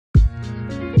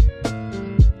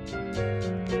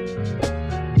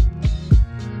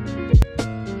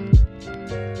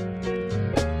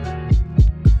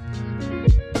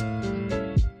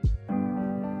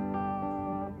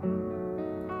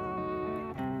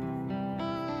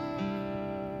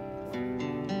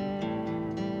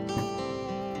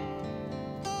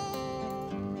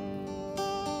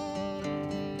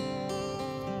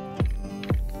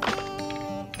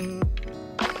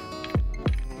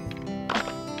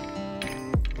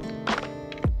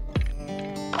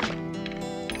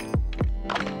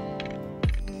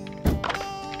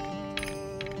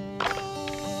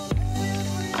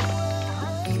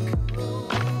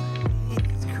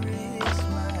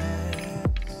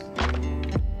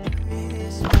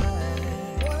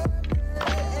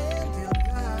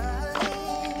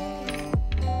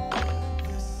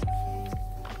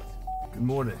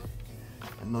morning.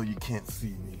 I know you can't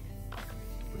see me,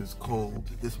 but it's cold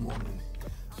this morning.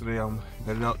 Today I'm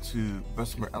headed out to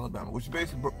PetSmart, Alabama, which is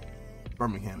basically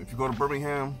Birmingham. If you go to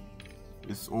Birmingham,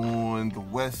 it's on the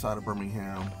west side of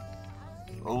Birmingham,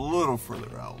 a little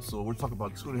further out. So we're talking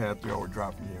about 2.5 to 3 hour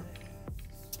drive from here.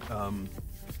 I'm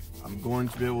going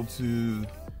to be able to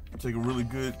take a really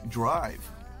good drive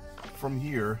from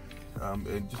here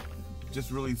and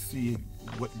just really see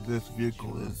what this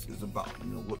vehicle is about.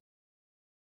 You know what.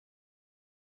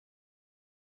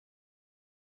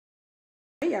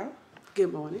 Hey y'all,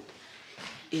 good morning.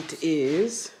 It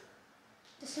is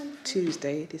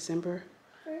Tuesday, December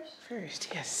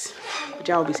 1st, yes. But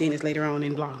y'all will be seeing this later on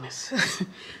in VLOGMAS.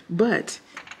 But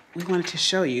we wanted to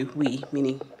show you, we,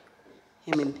 meaning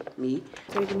him and me.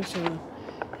 So we're gonna show you.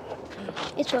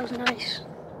 It smells nice.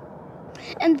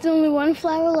 And there's only one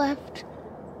flower left.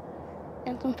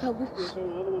 And some pebbles. Can you show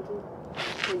the other one too?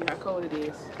 Show you how cold it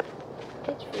is.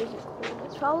 It's really cold.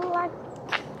 It's probably like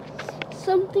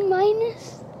something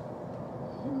minus.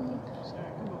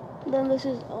 Then this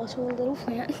is also a little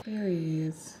plant. There he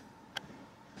is.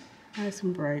 Nice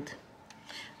and bright.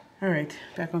 All right,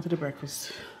 back onto the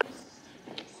breakfast.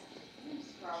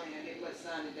 Probably gonna get much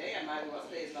sun today. I might as well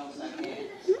stay as long as I can.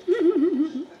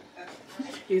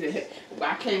 He said, well,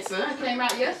 I can't, sun came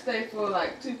out yesterday for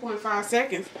like 2.5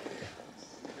 seconds.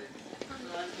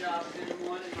 Sun's job is in the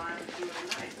morning, mine is doing at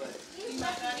night, but he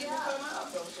might not even come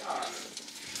out so sharp.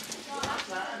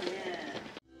 Sun, yeah.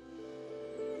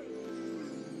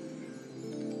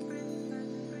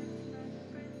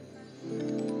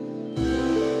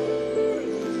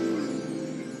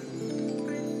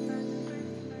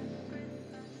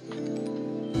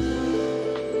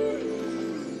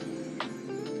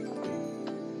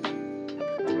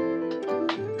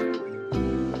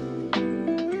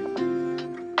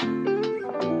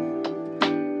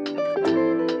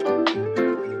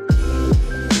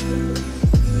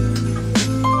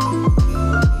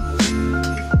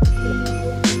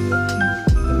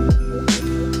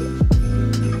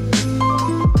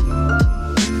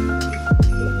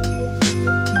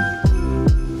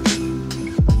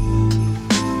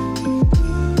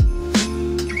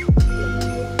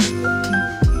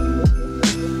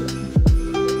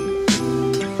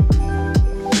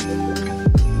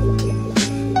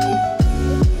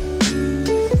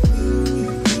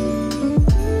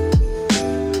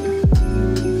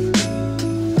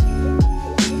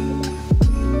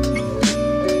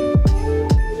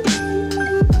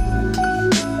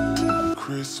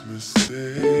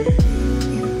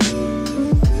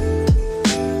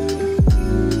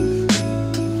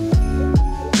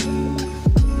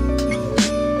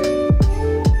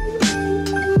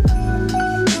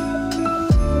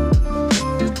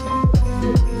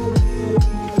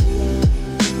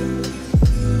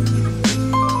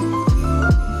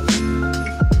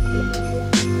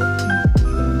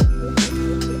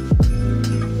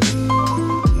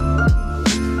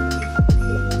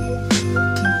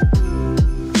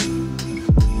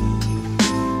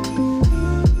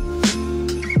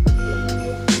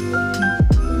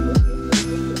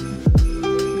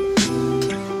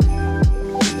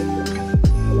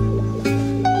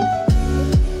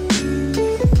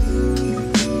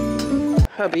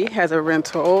 Hubby has a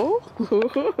rental.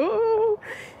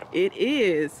 It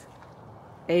is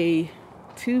a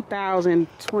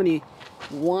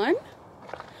 2021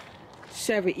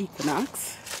 Chevy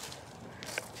Equinox.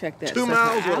 Check that. 2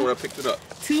 miles when I picked it up.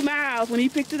 2 miles when he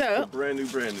picked it up. Brand new.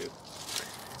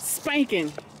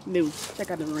 Spanking new. Check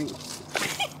out the ring.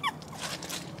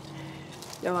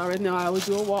 Y'all already know I always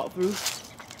do a walkthrough.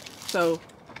 So,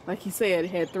 like he said,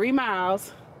 it had 3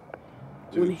 miles.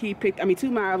 When he picked, 2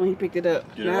 miles when he picked it up.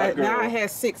 Now it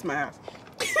has 6 miles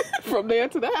from there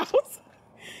to the house.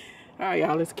 All right,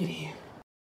 y'all, let's get in.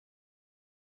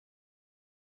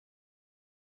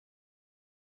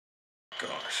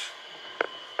 Gosh,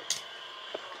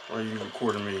 why are you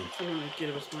recording me? I'm gonna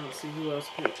get a response. See who else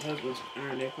husbands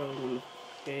iron their clothes on the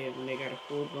bed when they got a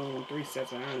full-blown 3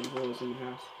 sets of ironing boards in the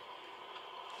house.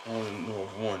 I only know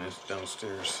of one is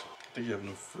downstairs. I think you have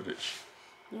no footage.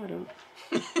 No, I don't.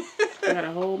 I got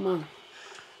a whole month.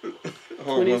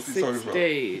 26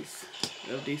 days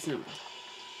of December.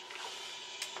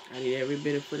 I need every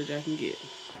bit of footage I can get.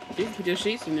 You can put your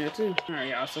sheets in there too. Alright,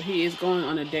 y'all, so he is going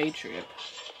on a day trip.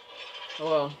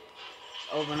 Well,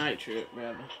 overnight trip,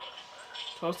 rather.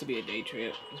 Supposed to be a day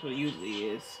trip. That's what it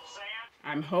usually is.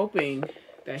 I'm hoping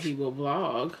that he will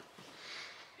vlog.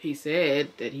 He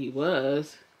said that he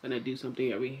was gonna do something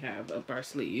that we have up our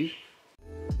sleeve.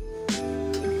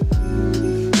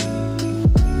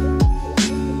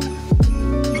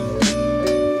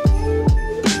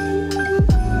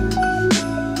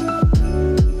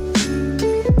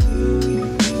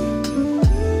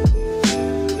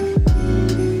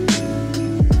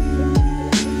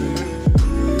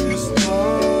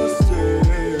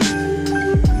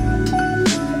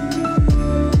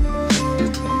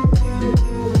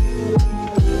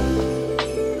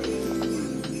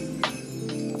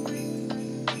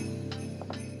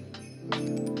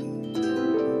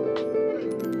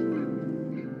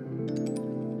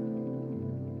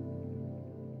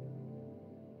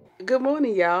 Good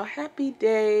morning, y'all. Happy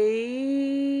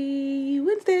day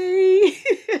Wednesday.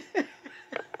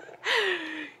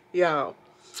 Y'all,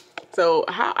 so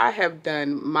how I have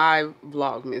done my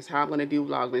Vlogmas, how I'm going to do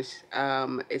Vlogmas,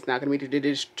 it's not going to be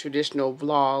the traditional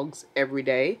vlogs every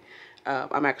day.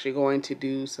 I'm actually going to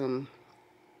do some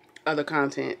other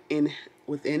content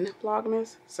within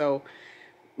Vlogmas. So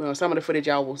some of the footage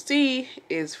y'all will see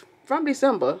is from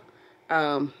December,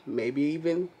 maybe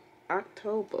even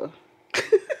October.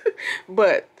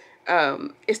 But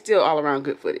it's still all around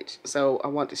good footage, so I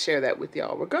want to share that with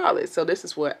y'all regardless. So this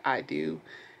is what I do.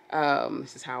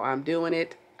 This is how I'm doing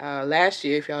it. Last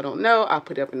year, if y'all don't know, I'll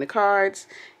put it up in the cards.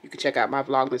 You can check out my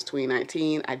Vlogmas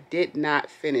 2019. I did not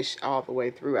finish all the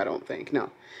way through, I don't think. No.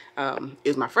 It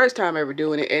was my first time ever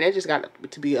doing it, and it just got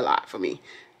to be a lot for me.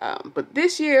 But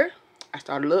this year, I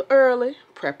started a little early,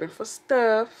 prepping for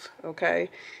stuff, okay?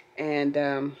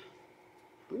 And,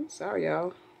 sorry,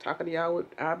 y'all. Talking to y'all with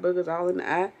eye boogers all in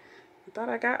the eye. I thought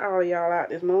I got all of y'all out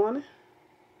this morning.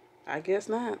 I guess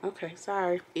not. Okay,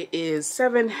 sorry. It is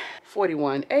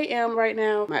 7:41 a.m. right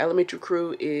now. My elementary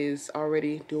crew is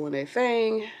already doing their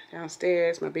thing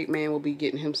downstairs. My big man will be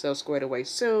getting himself squared away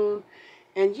soon.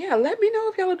 And yeah, let me know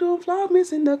if y'all are doing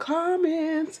Vlogmas in the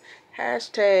comments.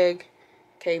 Hashtag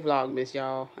K Vlogmas,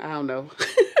 y'all. I don't know.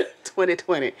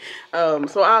 2020.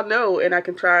 So I'll know, and I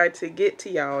can try to get to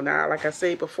y'all. Now, like I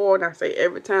say before, and I say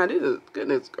every time, this is,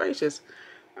 goodness gracious,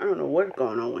 I don't know what's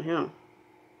going on with him.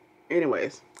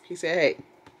 Anyways, he said hey.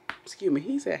 Excuse me,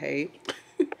 he said hey.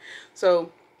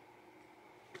 So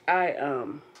I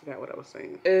forgot what I was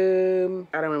saying. I don't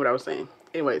remember what I was saying.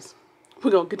 Anyways,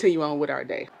 we're gonna continue on with our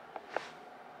day.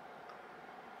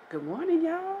 Good morning,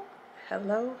 y'all.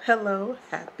 Hello, hello,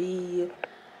 happy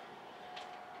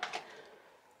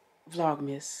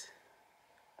Vlogmas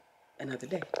another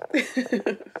day.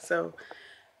 So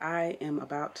I am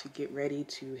about to get ready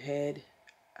to head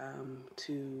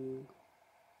to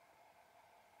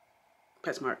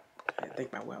PetSmart. I had to think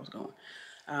about where I was going.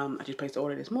 I just placed the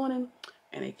order this morning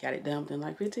and they got it done within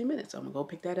like 15 minutes. So I'm gonna go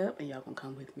pick that up and y'all can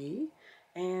come with me.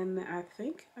 And I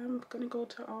think I'm gonna go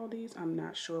to Aldi's. I'm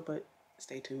not sure, but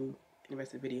stay tuned in the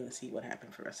rest of the video and see what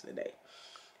happened for the rest of the day.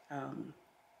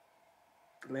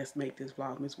 Let's make this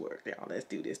Vlogmas work, y'all. Let's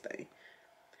do this thing.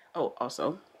 Oh,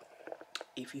 also,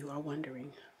 if you are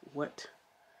wondering, what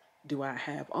do I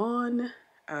have on?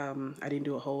 I didn't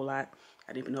do a whole lot.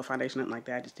 I didn't put no foundation, nothing like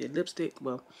that. I just did lipstick,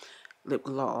 well, lip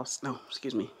gloss. No,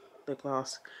 excuse me, lip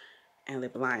gloss and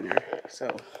lip liner. So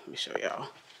let me show y'all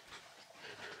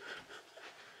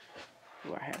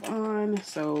who I have on.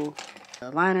 So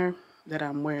the liner that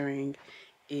I'm wearing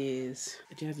is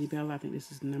a Jazzy Bell. I think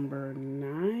this is number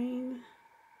 9.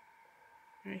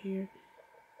 Right here.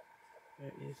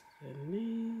 That is the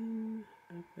name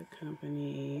of the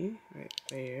company right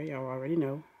there. Y'all already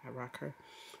know I rock her.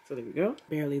 So there we go.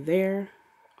 Barely There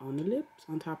on the lips,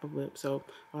 on top of lips. So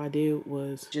all I did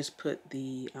was just put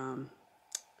the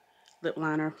lip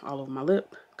liner all over my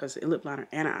lip, because it's a lip liner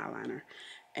and an eyeliner.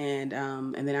 And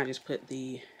then I just put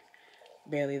the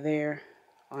Barely There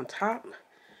on top.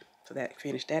 So that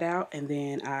finished that out. And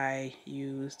then I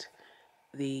used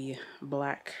the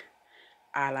black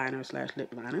eyeliner slash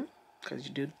lip liner, because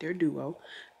you do their duo,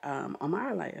 on my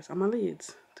eyelashes, on my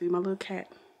lids, to my little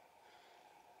cat.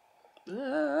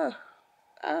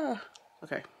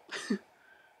 Okay.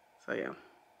 So yeah,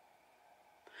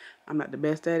 I'm not the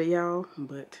best at it, y'all,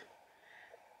 but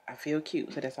I feel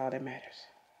cute, so that's all that matters.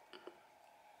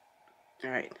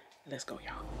 All right, let's go,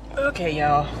 y'all. Okay,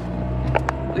 y'all,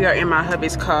 we are in my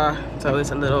hubby's car, so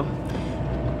it's a little,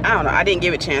 I don't know, I didn't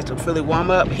give it a chance to fully warm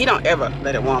up. He don't ever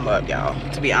let it warm up, y'all,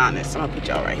 to be honest. I'm gonna put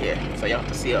y'all right here so y'all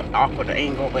can see an awkward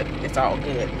angle, but it's all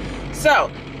good.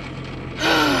 So,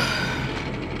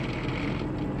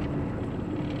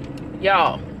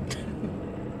 y'all,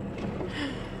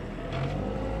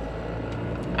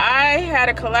 I had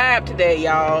a collab today,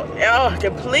 y'all. Oh,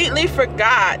 completely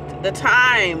forgot the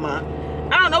time. I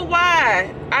don't know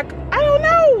why. I don't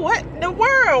know what in the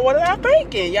world. What was I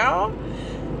thinking, y'all?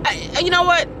 You know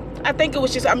what? I think it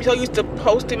was just, I'm so used to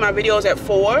posting my videos at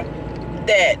 4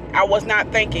 that I was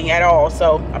not thinking at all.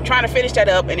 So I'm trying to finish that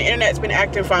up, and the internet's been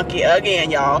acting funky again,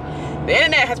 y'all. The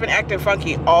internet has been acting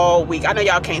funky all week. I know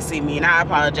y'all can't see me, and I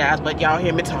apologize, but y'all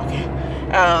hear me talking.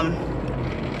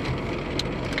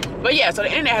 But yeah, so the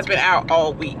internet has been out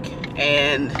all week,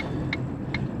 and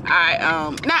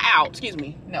not out, excuse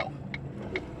me, no.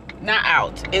 Not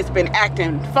out. It's been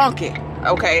acting funky,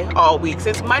 okay, all week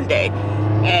since Monday.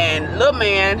 And little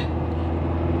man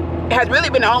has really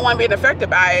been the only one being affected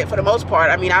by it for the most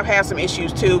part. I mean, I've had some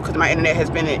issues too, because my internet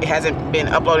it hasn't been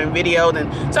uploading videos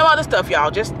and some other stuff, y'all,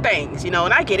 just things, you know,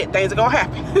 and I get it, things are gonna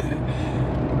happen.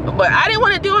 But I didn't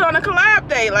want to do it on a collab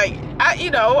day. Like, you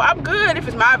know, I'm good if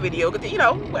it's my video. But, you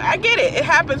know, I get it. It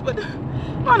happens. But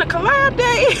on a collab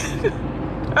day.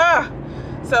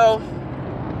 So,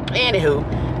 anywho,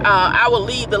 I will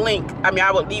leave the link. I mean,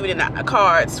 I will leave it in the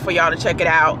cards for y'all to check it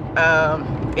out.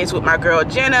 It's with my girl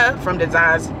Jenna from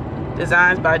Designs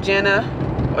by Jenna,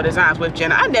 or Designs with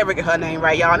Jenna. I never get her name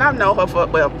right, y'all. And I've known her for,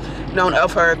 well, known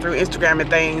of her through Instagram and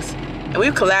things. And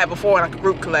we've collabed before, like a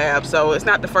group collab, so it's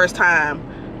not the first time.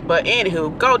 But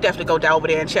anywho, definitely go down over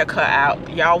there and check her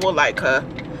out. Y'all will like her.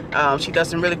 She does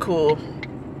some really cool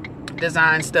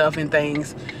design stuff and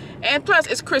things. And plus,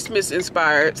 it's Christmas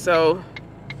inspired, so,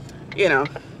 you know,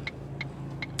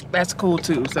 that's cool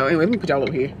too. So anyway, let me put y'all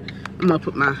over here. I'm gonna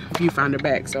put my viewfinder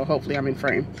back, so hopefully I'm in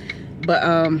frame. But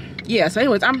yeah, so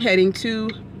anyways, I'm heading to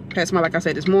PetSmart, like I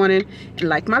said this morning, and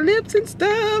like my lips and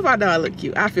stuff. I know I look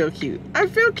cute. I feel cute. I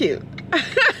feel cute.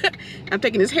 I'm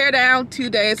taking his hair down 2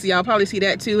 days, so y'all probably see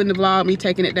that too in the vlog, me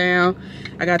taking it down.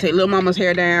 I gotta take little mama's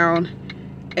hair down,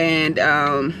 and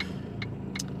I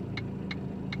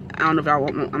don't know if y'all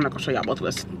want, I'm not gonna show y'all both of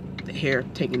us the hair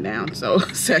taken down, so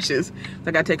sessions. So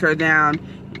I gotta take her down,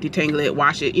 detangle it,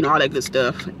 wash it, you know, all that good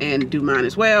stuff, and do mine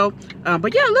as well.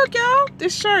 But yeah, look y'all,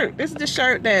 this shirt, this is the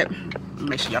shirt that,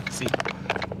 make sure y'all can see.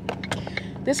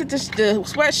 This is just the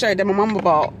sweatshirt that my mama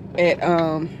bought at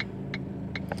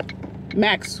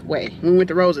Max Way. When we went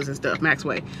to Roses and stuff, Max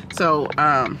Way. So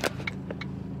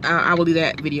I will leave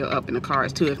that video up in the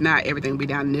cards too. If not, everything will be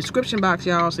down in the description box,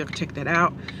 y'all, so you can check that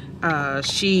out.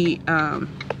 She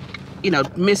you know,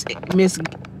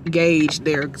 misgauged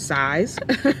their size.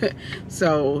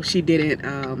 So she didn't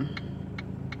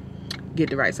get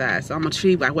the right size. So I'm gonna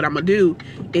see, like, what I'm gonna do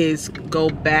is go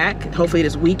back hopefully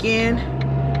this weekend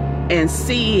and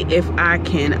see if I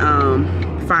can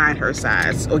find her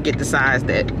size, or get the size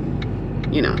that,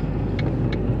 you know,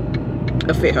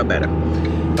 will fit her better.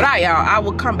 But alright, y'all, I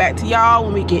will come back to y'all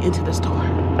when we get into the store.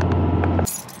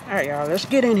 Alright, y'all, let's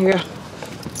get in here.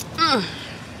 Let's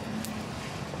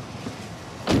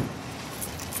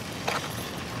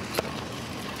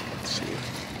see.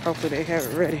 Hopefully they have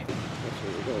it ready. That's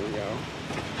where we go, y'all.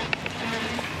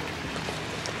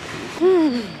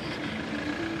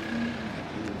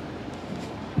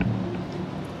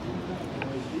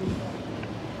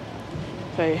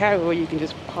 So you have it where you can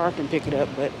just park and pick it up,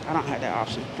 but I don't have that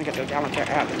option. I got the gallon car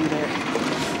out to do that.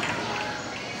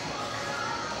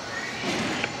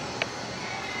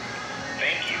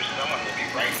 Thank you. Someone will be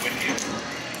right with you.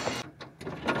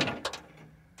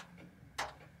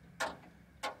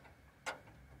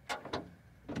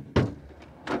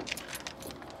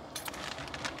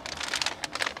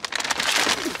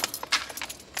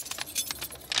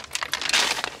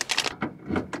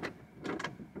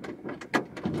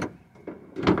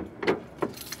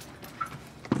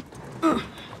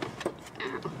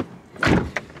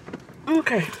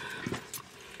 Okay.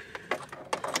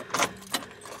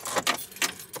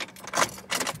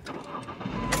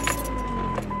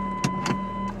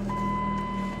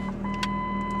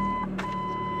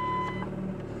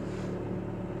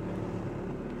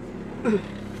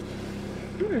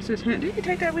 Where's his hand? Did he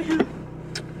take that with him?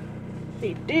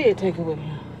 He did take it with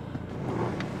him.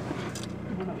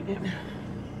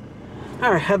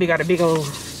 Alright, hubby got a big old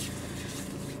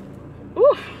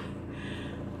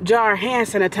jar of hand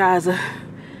sanitizer.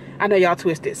 I know y'all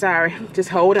twisted, sorry. Just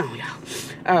hold on,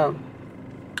 y'all.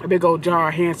 A big old jar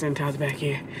of hand sanitizer back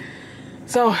here.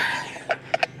 So,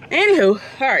 anywho,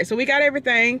 alright, so we got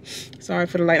everything. Sorry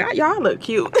for the light. Y'all look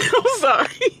cute. I'm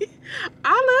sorry.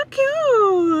 I look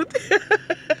cute.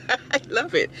 I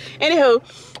love it. Anywho,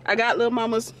 I got little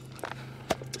mama's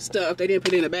stuff. They didn't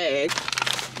put in a bag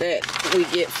that we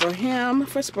get for him,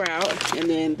 for Sprout, and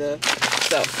then the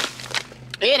stuff.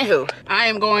 Anywho, I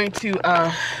am going to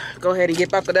go ahead and get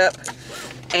buckled up,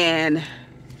 and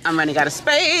I'm running out of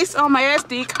space on my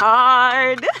SD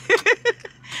card.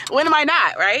 When am I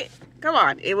not, right? Come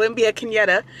on, it wouldn't be a K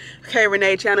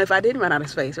René channel if I didn't run out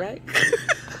of space, right?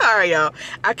 All right, y'all.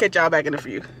 I'll catch y'all back in a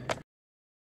few.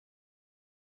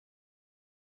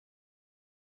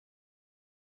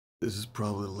 This is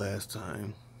probably the last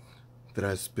time that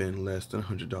I spend less than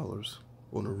 $100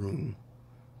 on a room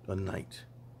a night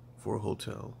for a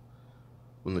hotel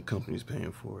when the company's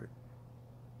paying for it.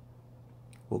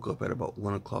 Woke up at about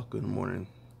 1 o'clock in the morning,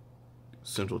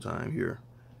 Central Time here,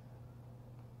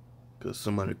 because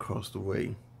somebody across the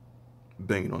way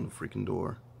banging on the freaking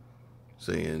door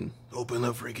saying, "Open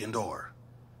the freaking door."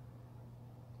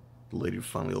 The lady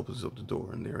finally opens up the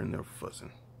door, and they're in there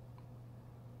fussing.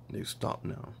 They've stopped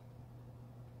now.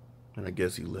 And I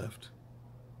guess he left.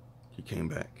 He came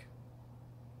back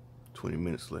 20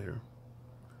 minutes later,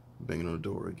 banging on the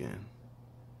door again.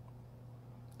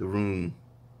 The room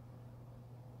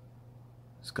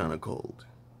is kind of cold.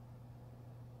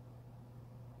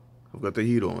 I've got the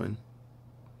heat on,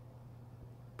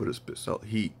 but it spits out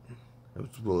heat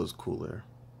as well as cool air.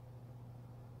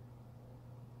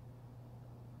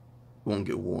 It won't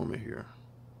get warmer here.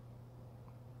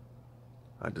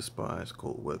 I despise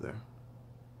cold weather.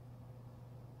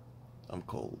 I'm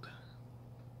cold.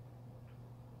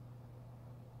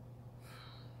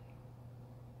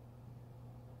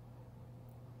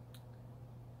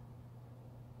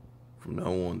 From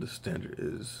now on, the standard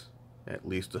is at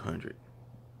least 100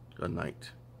 a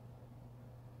night.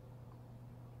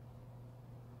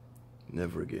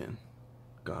 Never again,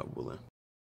 God willing.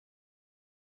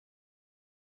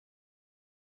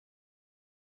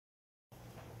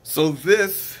 So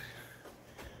this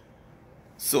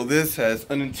has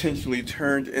unintentionally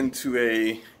turned into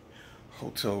a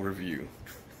hotel review.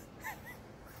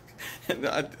 And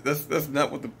that's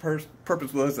not what the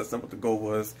purpose was. That's not what the goal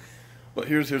was. But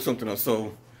here's something else.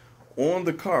 So on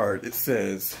the card it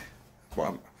says,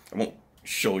 well, I won't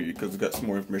show you because it's got some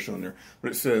more information on there,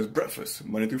 but it says breakfast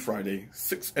Monday through Friday,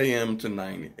 6 a.m. to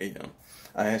 9 a.m.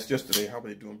 I asked yesterday how were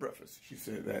they doing breakfast. She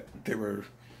said that they were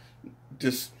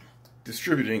just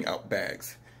distributing out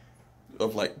bags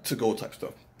of like to-go type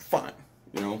stuff. Fine,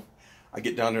 you know. I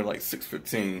get down there like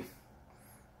 6:15.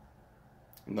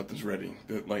 Nothing's ready.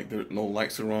 There no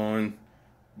lights are on.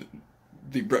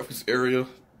 The breakfast area,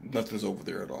 nothing's over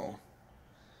there at all.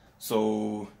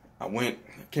 So I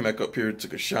came back up here,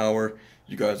 took a shower.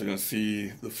 You guys are gonna see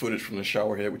the footage from the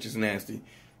shower head, which is nasty.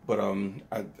 But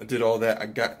I did all that. I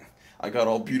got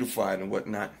all beautified and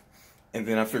whatnot. And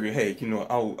then I figured, hey, you know,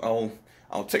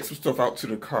 I'll take some stuff out to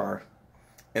the car,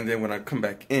 and then when I come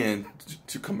back in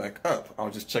to come back up,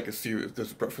 I'll just check and see if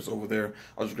there's breakfast over there.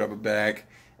 I'll just grab a bag,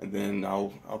 and then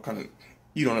I'll kind of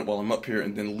eat on it while I'm up here,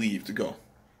 and then leave to go.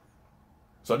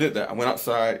 So I did that. I went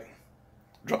outside,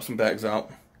 dropped some bags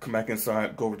out, come back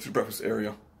inside, go over to the breakfast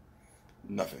area.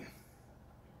 Nothing.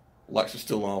 Lights are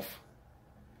still off.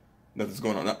 Nothing's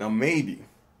going on. Now maybe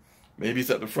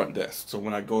it's at the front desk. So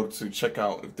when I go to check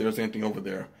out, if there's anything over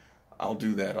there, I'll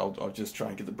do that. I'll just try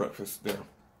and get the breakfast there.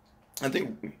 I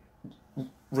think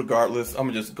regardless, I'm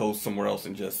gonna just go somewhere else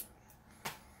and just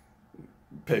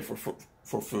pay for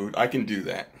food. I can do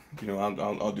that. You know,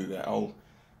 I'll do that. I'll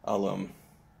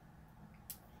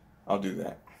do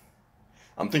that.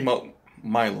 I'm thinking about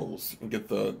Milo's and get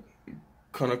the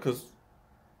Conaca's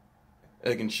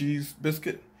egg and cheese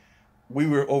biscuit. We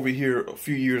were over here a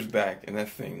few years back and that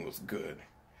thing was good.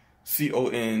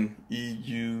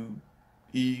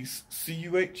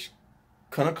 CONEUECUH,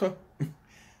 Conaca,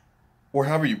 or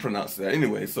however you pronounce that.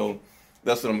 Anyway, so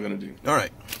that's what I'm gonna do. All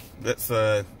right, let's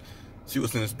see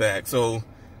what's in this bag. So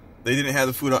they didn't have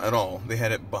the food out at all. They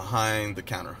had it behind the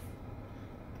counter.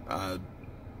 I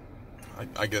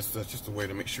guess that's just a way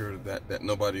to make sure that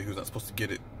nobody who's not supposed to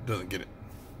get it doesn't get it,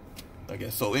 I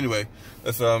guess. So anyway,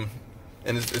 let's and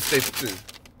it's staple too.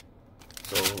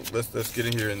 So let's get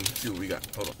in here and see what we got.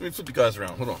 Hold on, let me flip you guys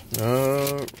around. Hold on.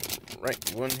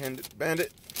 Right, one-handed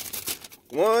bandit.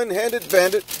 One-handed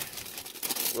bandit.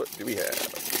 What do we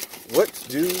have? What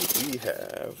do we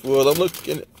have? Well, I'm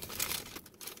looking at.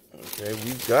 Okay,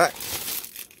 we've got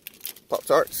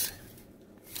Pop-Tarts.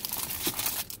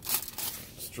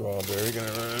 Strawberry.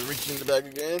 Gonna reach in the bag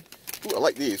again. Ooh, I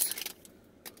like these.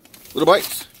 Little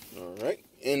bites. All right,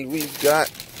 and we've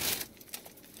got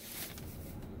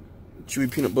chewy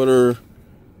peanut butter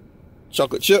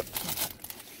chocolate chip,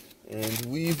 and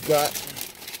we've got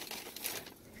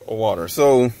a water.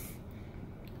 So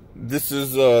this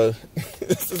is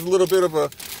this is a little bit of a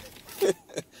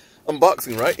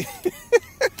unboxing, right?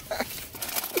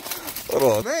 Hold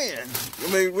on, man. I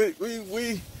mean,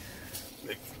 we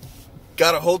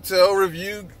got a hotel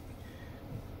review,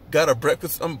 got a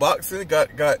breakfast unboxing,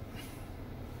 got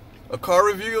a car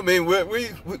review. I mean,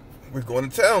 we're going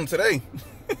to town today.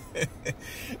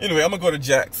 Anyway, I'm gonna go to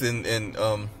Jack's and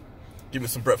give me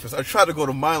some breakfast. I tried to go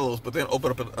to Milo's, but they don't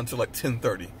open up until like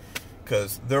 10:30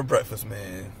 because their breakfast,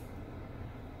 man.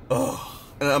 Oh,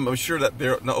 and I'm sure that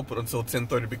they're not open until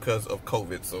 10:30 because of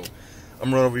COVID. So I'm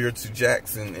gonna run over here to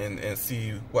Jack's and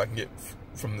see what I can get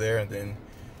from there, and then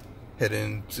head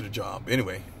into the job.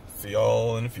 Anyway, see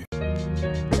y'all in a few.